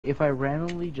If I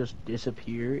randomly just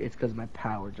disappear, it's because my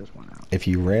power just went out. If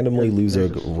you randomly lose a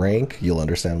rank, you'll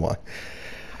understand why.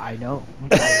 I know.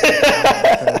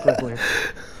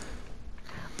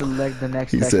 The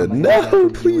next he text said,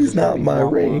 "No, please, not my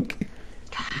rank."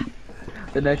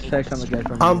 The next text I'm gonna get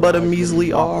from I'm but a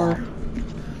measly R.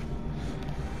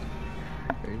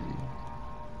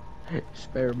 Crazy.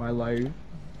 Spare my life.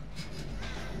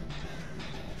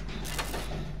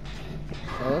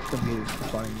 Oh, that's the music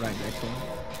spawning right next to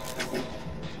him.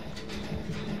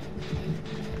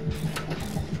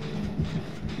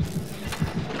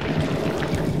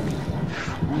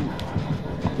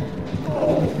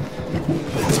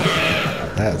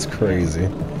 That's crazy.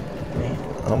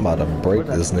 I'm about to break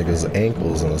this nigga's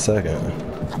ankles in a second.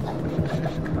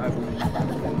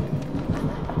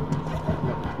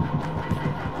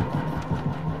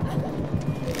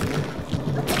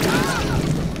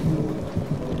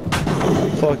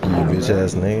 Fuck you, bitch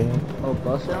ass nigga. Oh,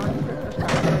 bust it on you?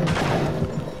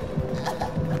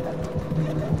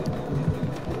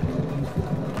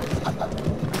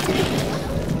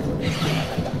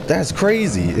 That's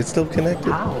crazy. It's still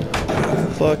connected. How?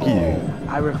 Fuck you.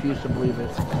 I refuse to believe it.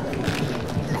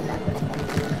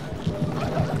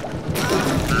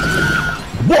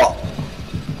 What?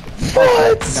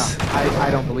 What? No, I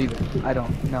don't believe it. I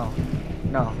don't. No.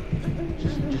 No.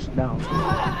 Just no.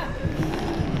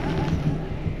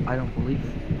 I don't believe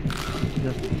it.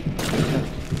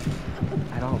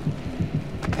 I don't.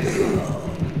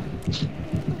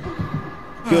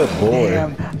 Good boy.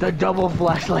 Damn, the double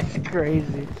flashlight's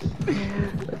crazy.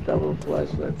 The double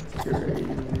flashlight's crazy.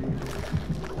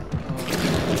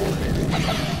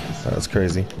 That's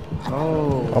crazy.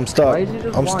 Oh. I'm stuck.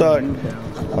 I'm stuck.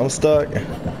 I'm stuck.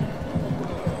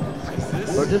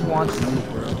 Bro just wants you,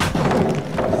 bro.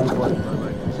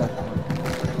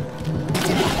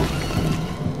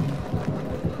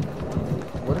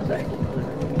 What is that?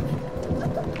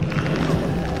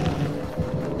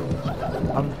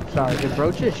 I'm sorry, did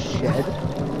bro just shed?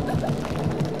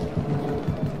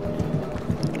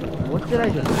 What did I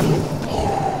just do?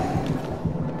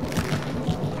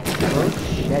 Bro's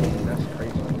shedding, that's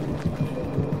crazy.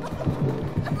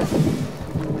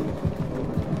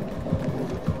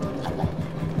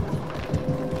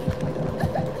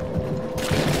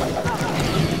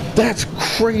 That's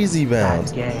crazy, man.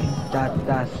 That's gay.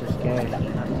 That's just gay.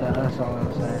 That's all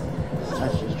I'm saying.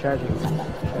 That's just tragic.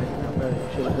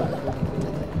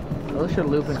 I should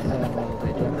loop into them while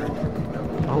they generate.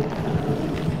 Oh.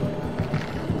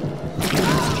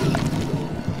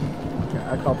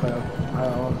 Yeah, I call fail. I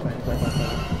don't want to say it's like that.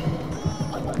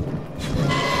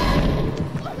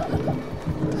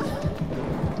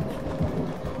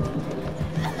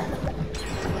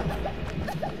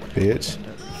 Bitch.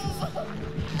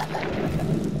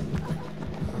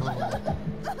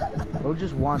 Bro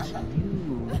just wants you.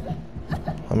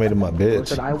 I made him my bitch. Bro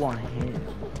said I want him.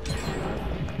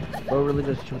 Bro really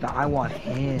just with the I want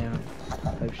him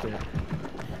type shit.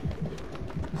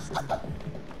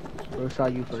 Bro saw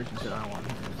you first and said I want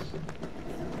him.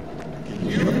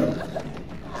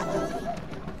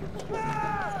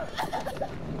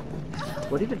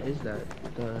 What even is that?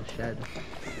 The shed.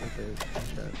 Like the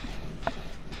shed.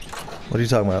 What are you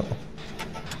talking about?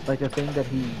 Like a thing that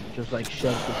he just like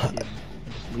sheds with him.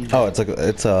 Oh, it's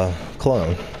a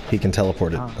clone. He can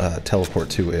teleport it, teleport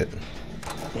to it.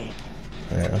 Damn.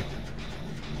 Yeah.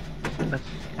 That's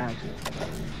actually.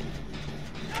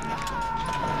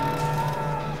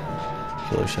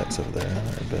 Killer Shack's over there,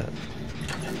 I bet.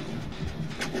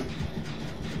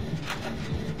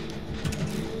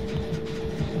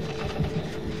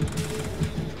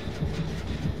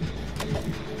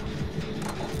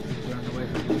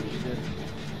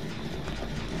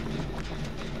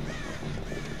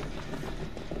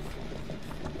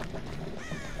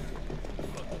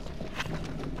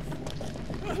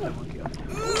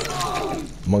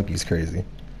 Monkey's crazy.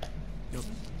 Yep.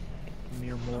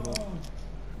 Mere mortal.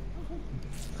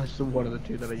 That's the one of the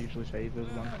two that I usually say, either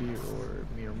monkey or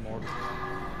mere mortal.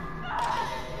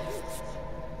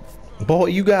 Boy,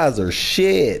 you guys are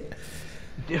shit.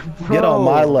 Bro. Get on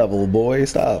my level, boy.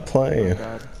 Stop playing. Oh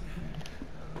God.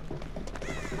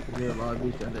 There are a lot of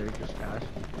these and they're just cash.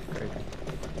 Crazy.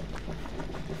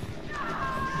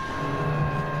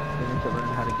 They need to learn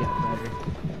how to get better.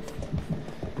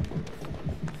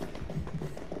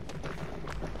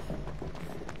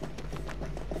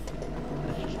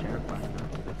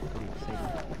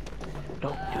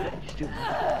 Don't do that, you stupid.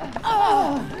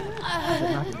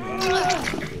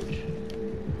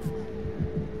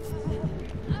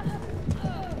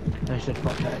 I said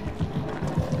fuck that.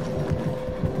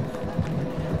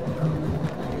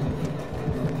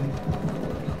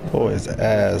 Boy's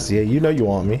ass. Yeah, you know you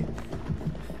want me.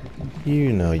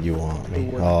 You know you want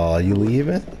me. Oh, you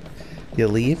leaving? You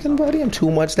leaving, buddy? I'm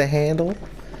too much to handle.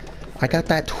 I got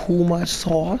that too much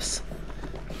sauce.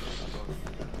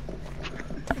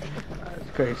 That's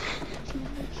crazy.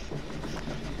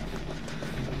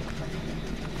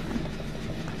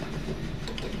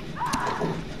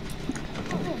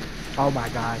 Oh my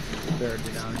god. They're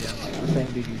down again. The same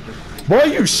dude you just... Boy,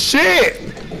 you shit!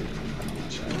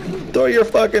 Throw your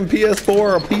fucking PS4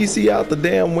 or PC out the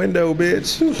damn window,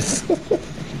 bitch.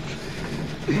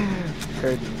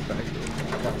 Crazy.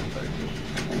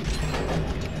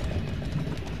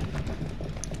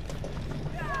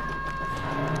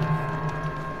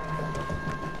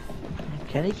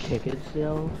 Can he kick it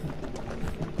still?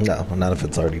 No, not if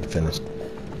it's already finished.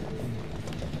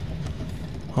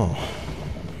 Oh,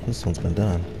 this one's been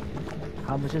done.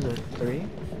 How much is it? 3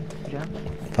 gems?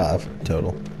 5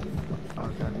 total.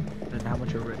 Okay. And how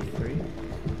much are ready? 3?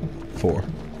 4.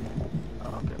 Oh,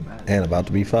 okay, man. And about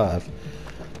to be 5.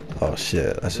 Oh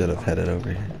shit, I should have headed over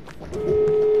here.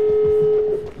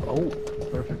 Oh,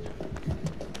 perfect.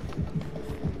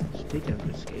 Speaking of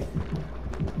escape.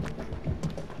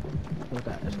 What's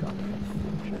that? It's gone.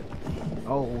 Shit.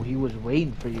 Oh, he was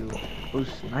waiting for you. He was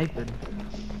sniping.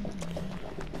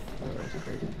 Oh, that's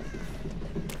crazy.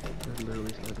 There's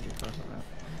literally slipping across the map.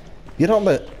 Get on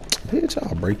that. Bitch,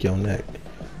 I'll break your neck.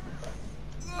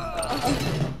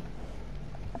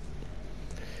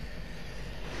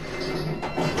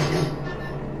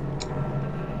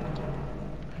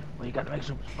 Well, you gotta make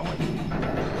some noise.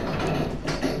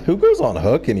 Who goes on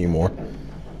hook anymore?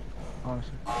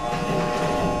 Honestly.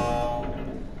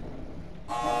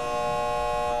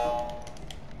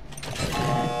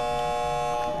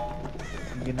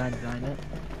 You get 99 it.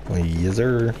 Yes,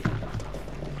 sir.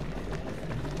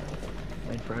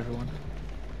 Wait for everyone.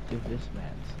 If this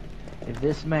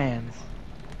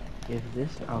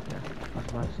okay. I was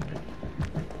about to say.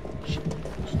 Shit.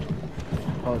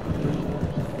 Oh,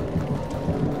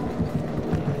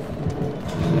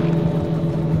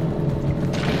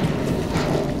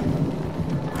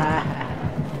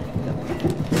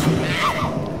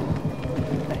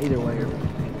 either way,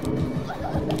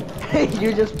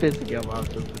 you're just pissing him off.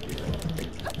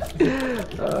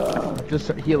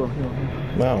 Just heal him.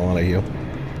 I don't want to heal.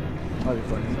 I'll be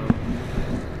funny.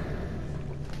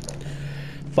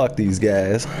 Fuck these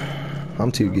guys.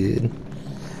 I'm too good.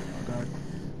 God.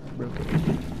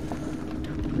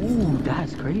 Ooh,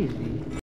 that's crazy.